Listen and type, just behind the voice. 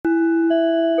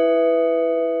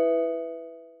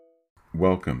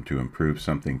Welcome to Improve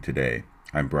Something Today.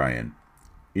 I'm Brian.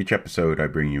 Each episode, I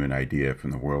bring you an idea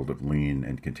from the world of lean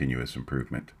and continuous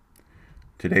improvement.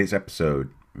 Today's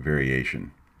episode,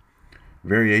 variation.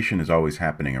 Variation is always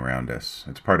happening around us.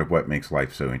 It's part of what makes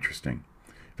life so interesting.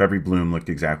 If every bloom looked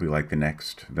exactly like the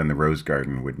next, then the rose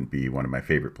garden wouldn't be one of my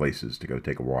favorite places to go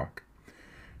take a walk.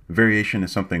 Variation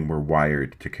is something we're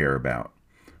wired to care about.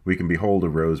 We can behold a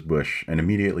rose bush and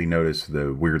immediately notice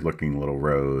the weird-looking little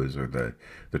rose or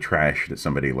the trash that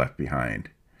somebody left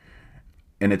behind.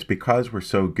 And it's because we're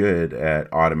so good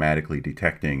at automatically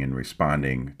detecting and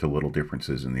responding to little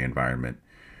differences in the environment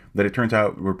that it turns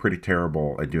out we're pretty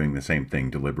terrible at doing the same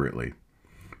thing deliberately.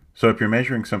 So if you're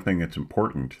measuring something that's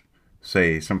important,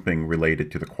 say something related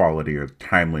to the quality or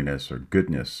timeliness or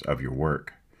goodness of your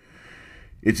work,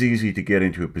 it's easy to get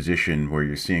into a position where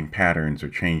you're seeing patterns or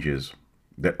changes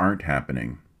that aren't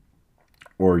happening,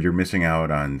 or you're missing out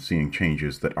on seeing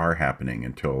changes that are happening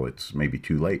until it's maybe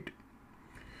too late.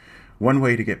 One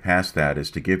way to get past that is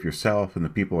to give yourself and the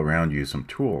people around you some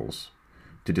tools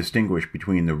to distinguish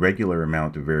between the regular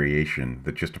amount of variation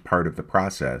that's just a part of the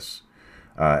process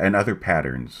and other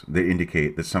patterns that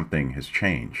indicate that something has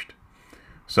changed.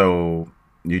 So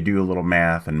you do a little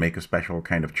math and make a special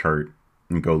kind of chart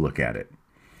and go look at it.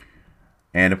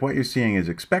 And if what you're seeing is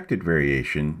expected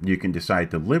variation, you can decide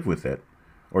to live with it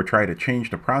or try to change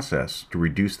the process to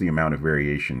reduce the amount of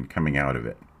variation coming out of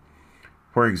it.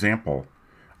 For example,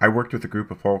 I worked with a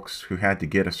group of folks who had to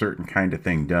get a certain kind of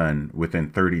thing done within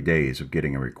 30 days of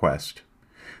getting a request.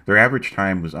 Their average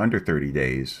time was under 30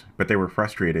 days, but they were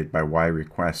frustrated by why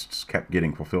requests kept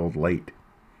getting fulfilled late.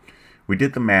 We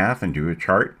did the math and drew a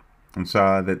chart and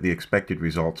saw that the expected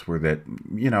results were that,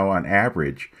 on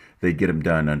average, they'd get them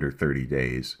done under 30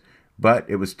 days. But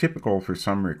it was typical for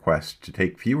some requests to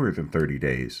take fewer than 30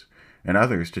 days, and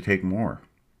others to take more.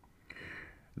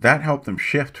 That helped them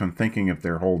shift from thinking of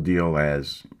their whole deal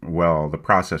as, well, the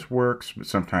process works, but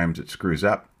sometimes it screws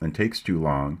up and takes too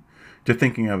long, to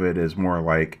thinking of it as more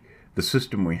like, the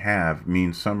system we have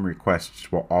means some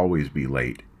requests will always be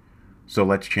late. So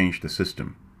let's change the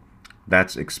system.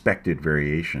 That's expected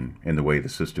variation in the way the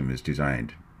system is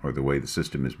designed, or the way the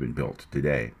system has been built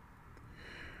today.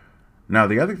 Now,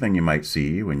 the other thing you might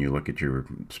see when you look at your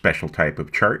special type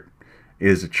of chart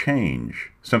is a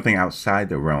change, something outside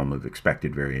the realm of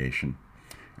expected variation.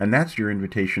 And that's your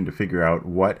invitation to figure out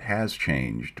what has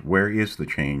changed. Where is the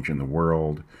change in the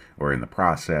world or in the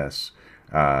process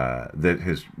that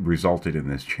has resulted in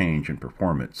this change in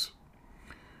performance?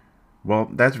 Well,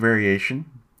 that's variation.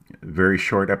 A very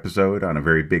short episode on a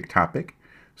very big topic.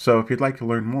 So if you'd like to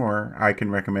learn more, I can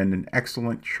recommend an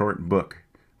excellent short book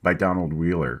by Donald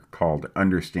Wheeler called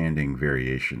Understanding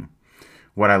Variation.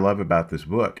 What I love about this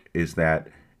book is that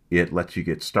it lets you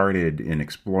get started in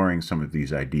exploring some of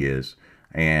these ideas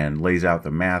and lays out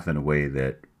the math in a way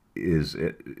that is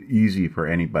easy for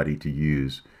anybody to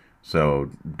use. So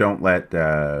don't let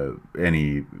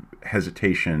any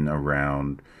hesitation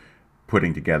around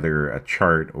putting together a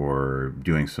chart or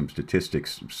doing some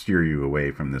statistics steer you away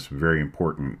from this very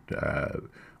important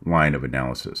line of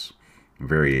analysis,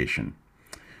 variation.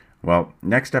 Well,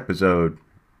 next episode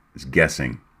is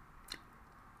guessing.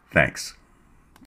 Thanks.